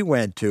that we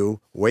went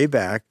to way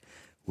back.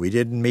 We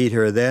didn't meet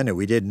her then, and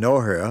we didn't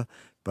know her,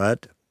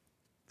 but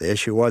there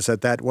she was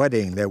at that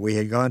wedding that we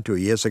had gone to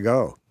years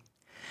ago.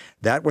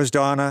 That was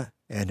Donna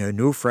and her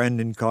new friend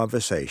in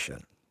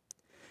conversation.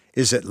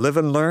 Is it live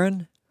and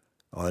learn,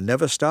 or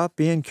never stop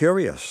being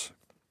curious?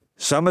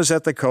 Summers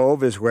at the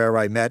Cove is where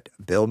I met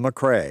Bill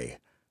McCrae,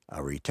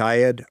 a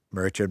retired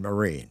merchant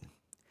marine.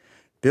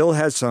 Bill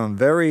had some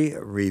very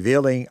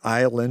revealing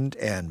island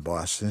and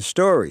Boston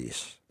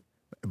stories.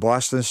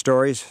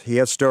 He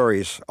had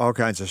stories, all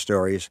kinds of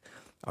stories,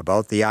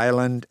 about the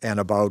island and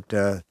about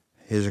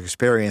his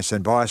experience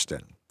in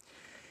Boston.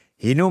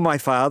 He knew my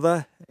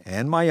father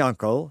and my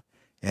uncle,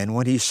 and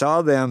when he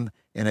saw them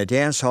in a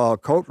dance hall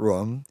coat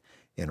room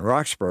in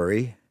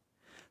Roxbury,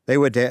 they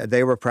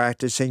were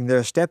practicing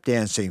their step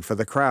dancing for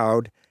the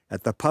crowd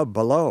at the pub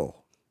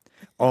below,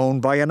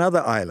 owned by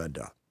another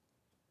islander.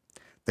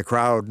 The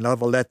crowd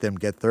never let them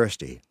get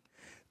thirsty.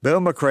 Bill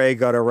McCrae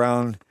got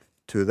around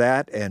to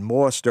that and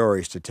more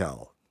stories to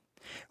tell.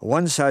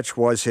 One such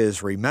was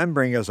his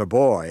remembering as a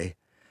boy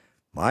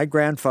my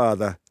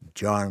grandfather,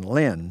 John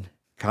Lynn,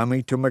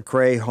 coming to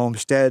McCrae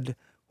Homestead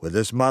with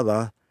his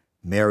mother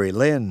Mary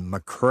Lynn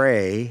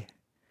McCrae,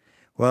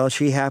 well,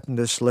 she happened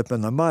to slip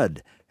in the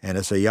mud, and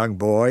as a young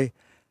boy,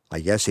 I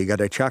guess he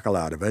got a chuckle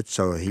out of it,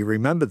 so he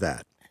remembered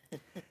that.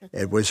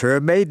 It was her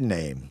maiden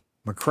name,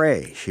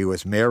 McCrae. She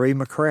was Mary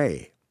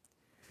McCrae.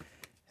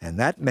 And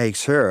that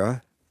makes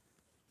her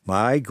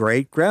my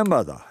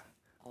great-grandmother,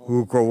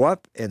 who grew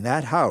up in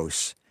that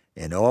house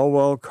in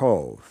Orwell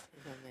Cove.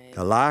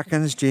 The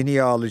Larkins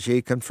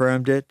genealogy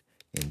confirmed it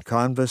in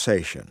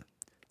conversation.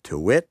 To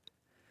wit,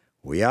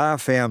 we are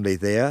family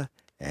there,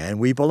 and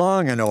we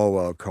belong in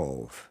Orwell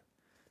Cove.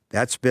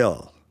 That's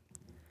Bill.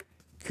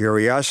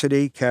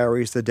 Curiosity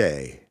carries the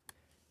day.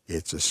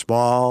 It's a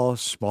small,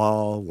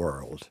 small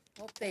world.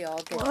 Hope they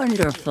all get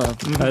Wonderful.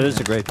 That is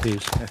a great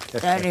piece.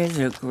 That is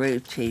a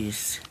great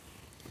piece.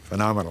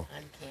 Phenomenal.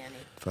 uncanny.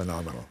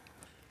 Phenomenal.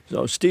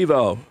 So,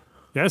 Steve-O,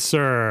 Yes,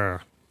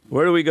 sir.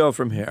 where do we go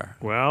from here?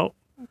 Well,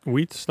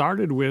 we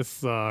started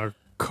with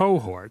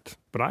cohort,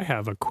 but I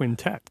have a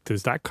quintet.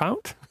 Does that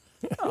count?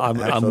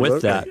 I'm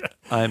with that.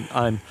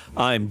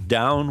 I'm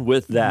down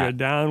with You're that.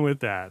 down with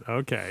that.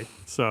 Okay.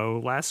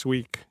 So last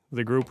week,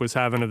 the group was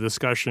having a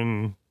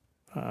discussion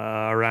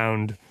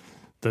around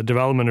the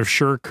development of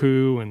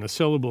shirku and the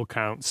syllable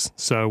counts.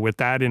 So with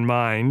that in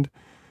mind,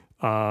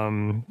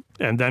 and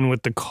then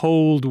with the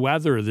cold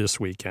weather this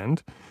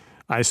weekend,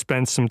 I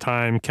spent some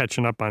time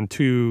catching up on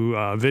two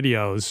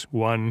videos.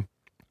 One,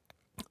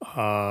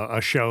 a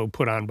show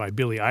put on by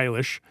Billie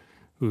Eilish,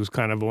 who's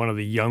kind of one of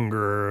the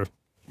younger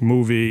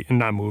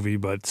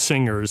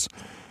singers,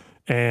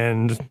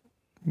 and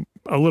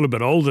a little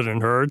bit older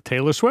than her,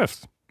 Taylor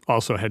Swift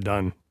also had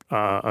done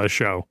a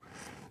show.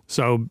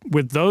 So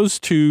with those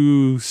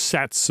two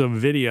sets of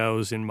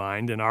videos in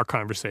mind in our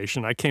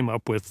conversation, I came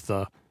up with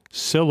the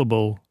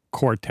Syllable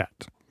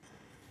Quartet.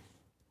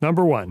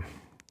 Number one,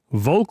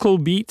 vocal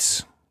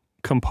beats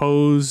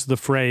compose the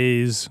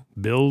phrase,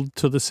 build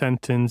to the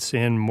sentence,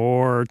 and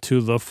more to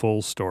the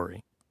full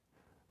story.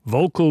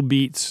 Vocal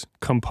beats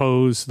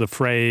compose the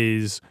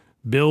phrase,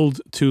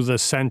 build to the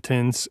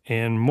sentence,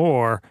 and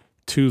more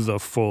to the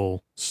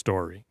full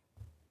story.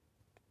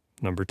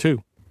 Number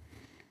two,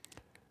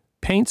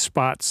 paint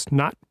spots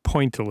not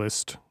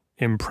pointillist,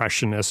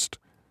 impressionist,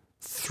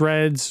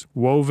 threads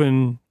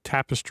woven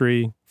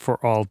tapestry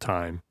for all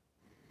time.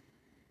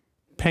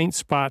 Paint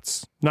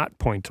spots not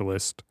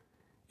pointillist,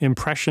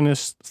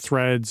 impressionist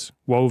threads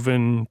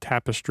woven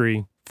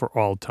tapestry for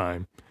all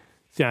time.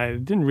 Yeah, I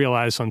didn't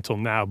realize until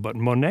now, but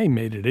Monet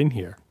made it in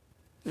here.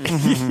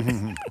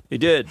 He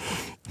did.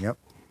 Yep.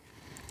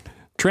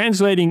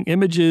 Translating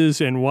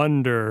images in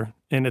wonder,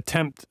 an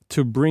attempt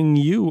to bring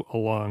you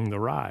along the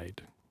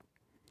ride.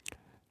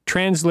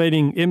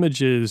 Translating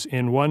images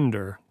in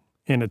wonder,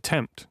 an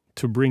attempt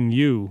to bring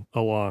you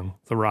along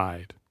the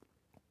ride.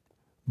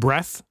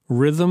 Breath,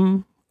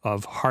 rhythm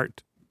of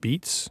heart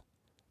beats.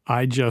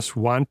 I just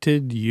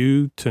wanted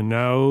you to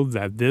know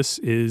that this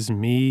is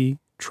me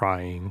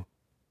trying.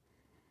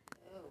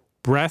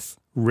 Breath,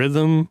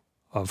 rhythm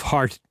of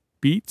heart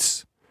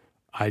beats.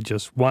 I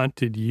just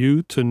wanted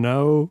you to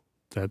know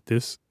that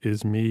this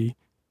is me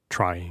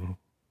trying.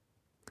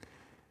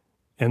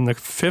 And the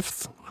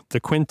fifth,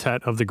 the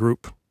quintet of the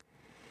group.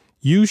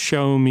 You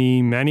show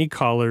me many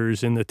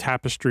colors in the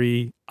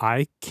tapestry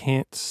I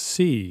can't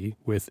see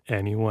with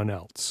anyone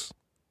else.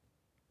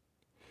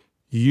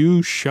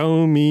 You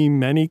show me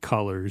many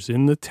colors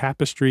in the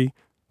tapestry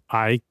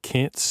I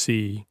can't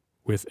see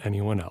with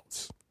anyone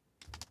else.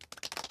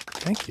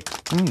 Thank you.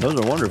 Those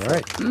are wonderful.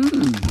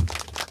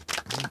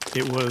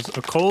 It was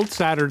a cold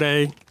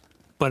Saturday,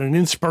 but an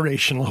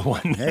inspirational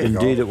one. There you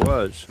Indeed go. it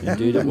was.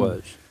 Indeed it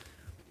was.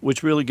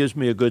 Which really gives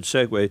me a good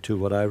segue to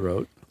what I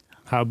wrote.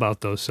 How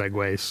about those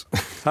segues?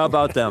 How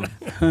about them?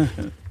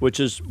 Which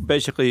is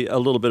basically a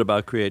little bit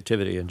about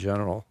creativity in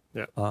general.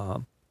 Yeah.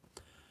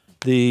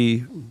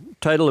 The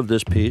title of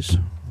this piece,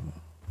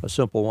 a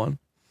simple one,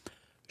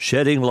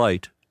 Shedding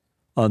Light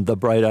on the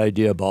Bright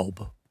Idea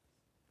Bulb.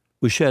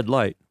 We shed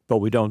light, but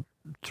we don't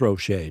throw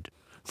shade.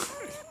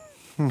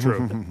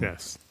 True.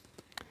 Yes.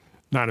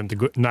 Not in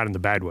the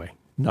bad way.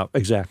 No,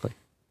 exactly.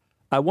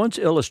 I once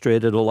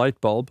illustrated a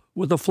light bulb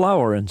with a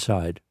flower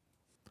inside,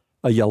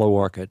 a yellow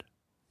orchid.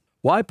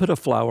 Why put a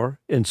flower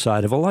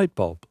inside of a light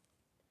bulb?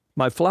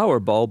 My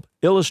flower bulb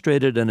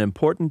illustrated an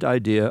important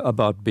idea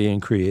about being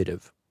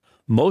creative.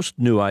 Most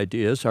new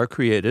ideas are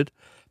created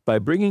by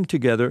bringing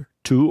together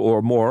two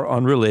or more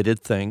unrelated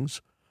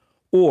things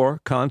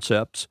or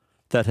concepts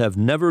that have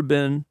never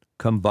been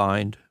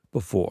combined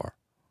before,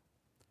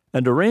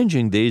 and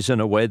arranging these in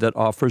a way that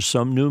offers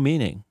some new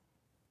meaning.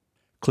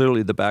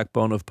 Clearly the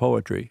backbone of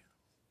poetry.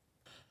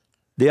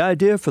 The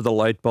idea for the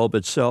light bulb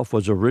itself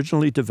was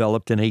originally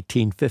developed in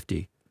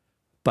 1850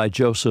 by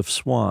Joseph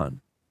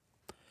Swan.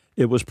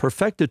 It was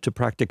perfected to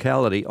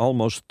practicality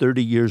almost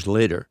 30 years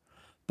later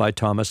by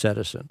Thomas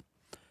Edison.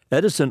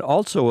 Edison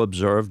also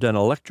observed an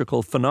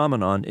electrical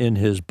phenomenon in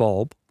his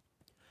bulb,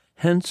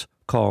 hence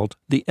called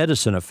the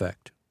Edison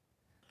effect,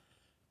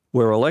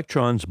 where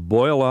electrons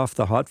boil off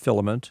the hot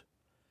filament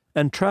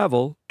and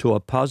travel to a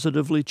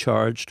positively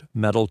charged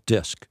metal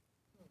disc.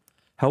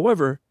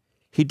 However,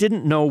 He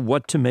didn't know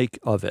what to make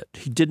of it.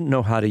 He didn't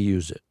know how to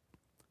use it.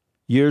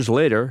 Years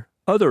later,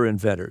 other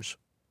inventors,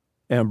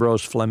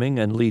 Ambrose Fleming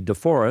and Lee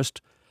DeForest,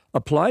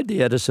 applied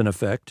the Edison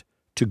effect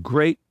to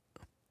create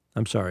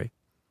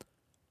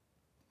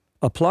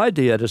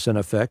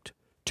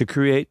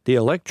the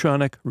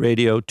electronic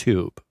radio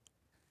tube.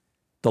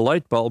 The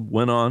light bulb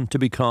went on to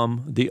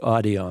become the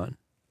Audion.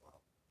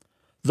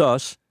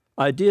 Thus,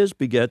 ideas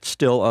beget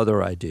still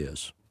other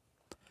ideas.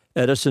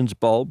 Edison's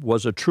bulb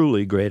was a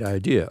truly great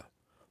idea,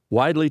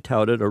 widely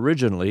touted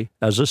originally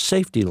as a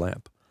safety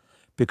lamp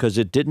because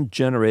it didn't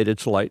generate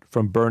its light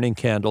from burning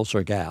candles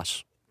or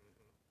gas.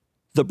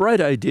 The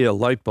bright idea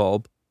light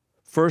bulb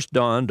first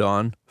dawned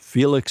on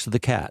Felix the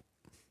cat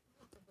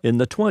in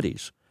the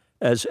 1920s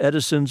as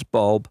Edison's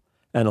bulb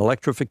and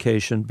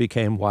electrification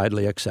became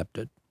widely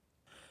accepted.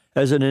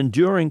 As an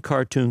enduring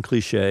cartoon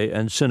cliché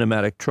and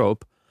cinematic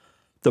trope,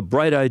 the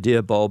bright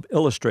idea bulb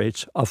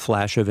illustrates a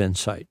flash of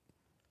insight,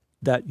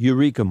 that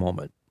eureka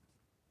moment.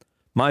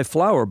 My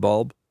flower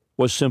bulb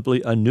was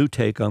simply a new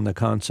take on the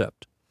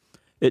concept.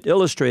 It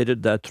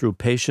illustrated that through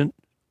patience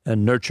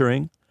and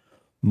nurturing,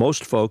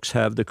 most folks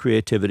have the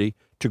creativity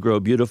to grow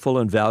beautiful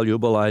and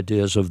valuable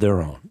ideas of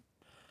their own.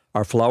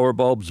 Are flower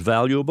bulbs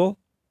valuable?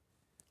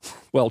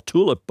 Well,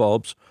 tulip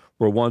bulbs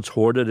were once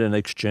hoarded and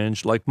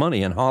exchanged like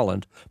money in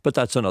Holland, but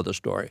that's another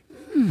story.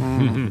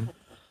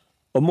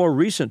 A more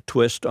recent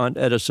twist on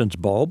Edison's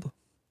bulb,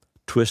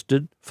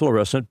 twisted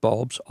fluorescent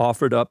bulbs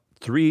offered up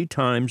 3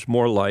 times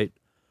more light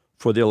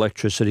for the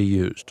electricity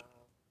used.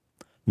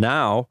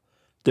 Now,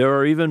 there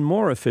are even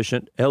more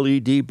efficient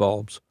LED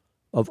bulbs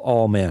of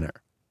all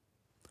manner,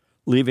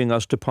 leaving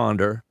us to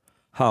ponder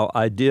how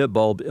idea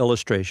bulb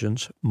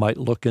illustrations might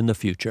look in the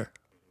future.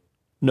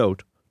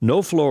 Note,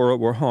 no flora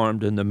were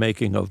harmed in the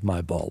making of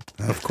my bulb.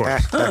 Of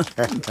course. Of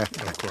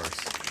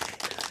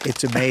course.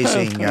 It's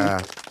amazing,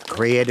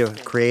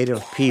 creative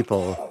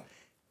people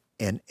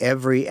in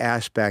every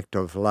aspect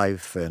of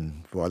life,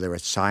 and whether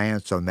it's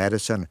science or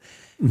medicine,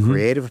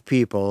 creative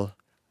people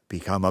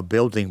become a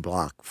building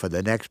block for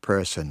the next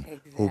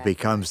person who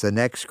becomes the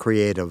next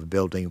creative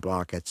building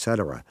block,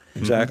 etc.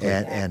 Exactly.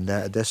 And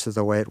this is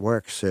the way it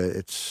works.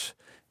 It's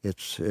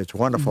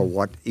wonderful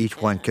what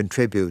each one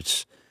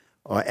contributes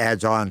or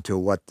adds on to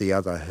what the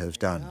other has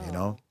done, you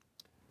know?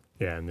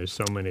 Yeah, and there's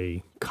so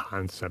many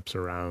concepts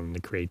around the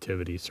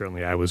creativity.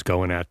 Certainly I was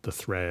going at the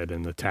thread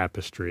and the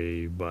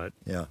tapestry, but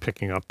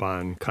picking up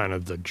on kind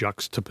of the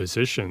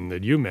juxtaposition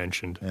that you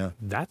mentioned,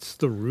 that's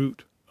the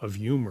root of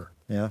humor.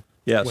 Yeah.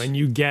 Yes. When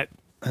you get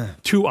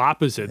two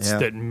opposites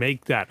that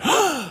make that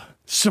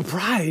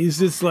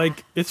surprise, it's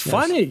like, it's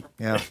funny.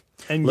 Yeah.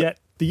 And yet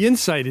the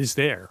insight is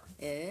there.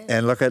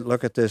 And look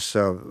at this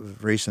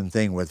recent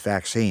thing with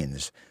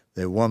vaccines.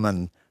 The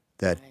woman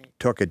that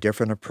took a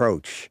different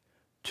approach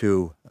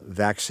to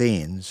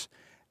vaccines,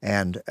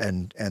 and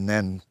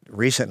then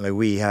recently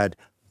we had,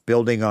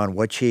 building on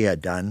what she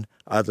had done,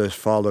 others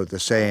followed the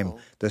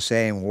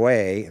same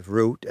way,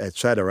 route,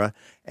 etc.,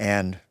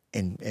 and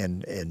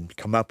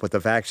come up with the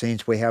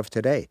vaccines we have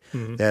today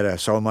that are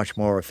so much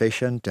more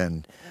efficient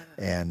and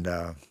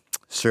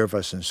serve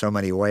us in so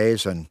many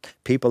ways, and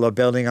people are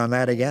building on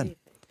that again.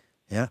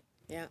 Yeah,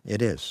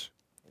 it is.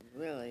 It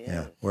really is.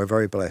 Yeah, we're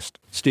very blessed.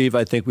 Steve,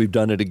 I think we've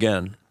done it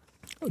again.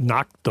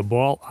 Knocked the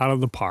ball out of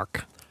the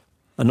park.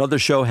 Another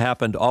show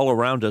happened all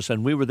around us,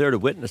 and we were there to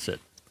witness it.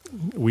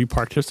 We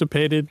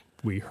participated,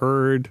 we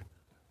heard,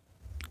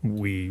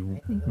 we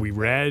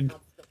read.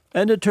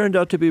 And it turned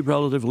out to be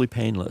relatively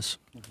painless.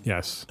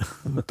 Yes.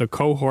 The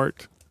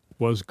cohort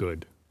was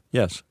good,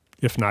 Yes,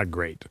 if not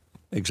great.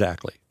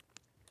 exactly.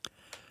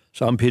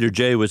 So I'm Peter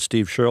J. with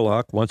Steve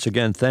Sherlock. Once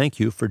again, thank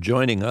you for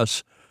joining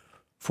us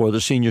for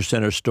the Senior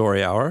Center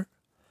Story Hour.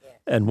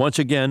 And once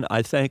again,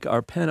 I thank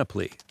our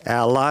panoply.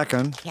 Al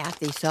Larkin.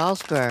 Kathy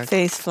Salzberg.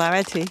 Faith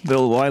Flaherty.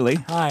 Bill Wiley.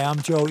 Hi,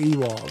 I'm Joe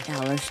Ewald.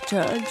 Alice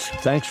Judge.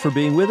 Thanks for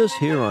being with us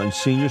here on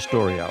Senior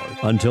Story Hour.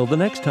 Until the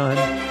next time,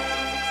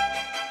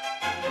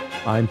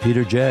 I'm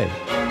Peter J.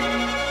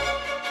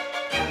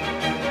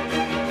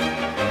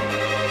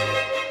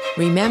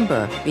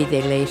 Remember, be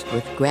they laced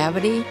with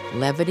gravity,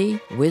 levity,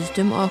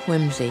 wisdom, or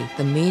whimsy,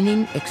 the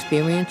meaning,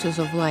 experiences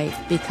of life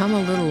become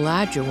a little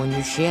larger when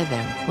you share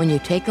them, when you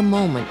take a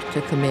moment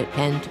to commit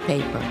pen to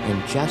paper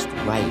and just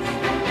write.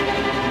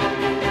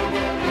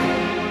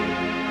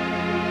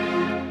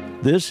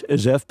 This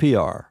is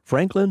FPR,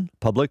 Franklin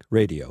Public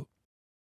Radio.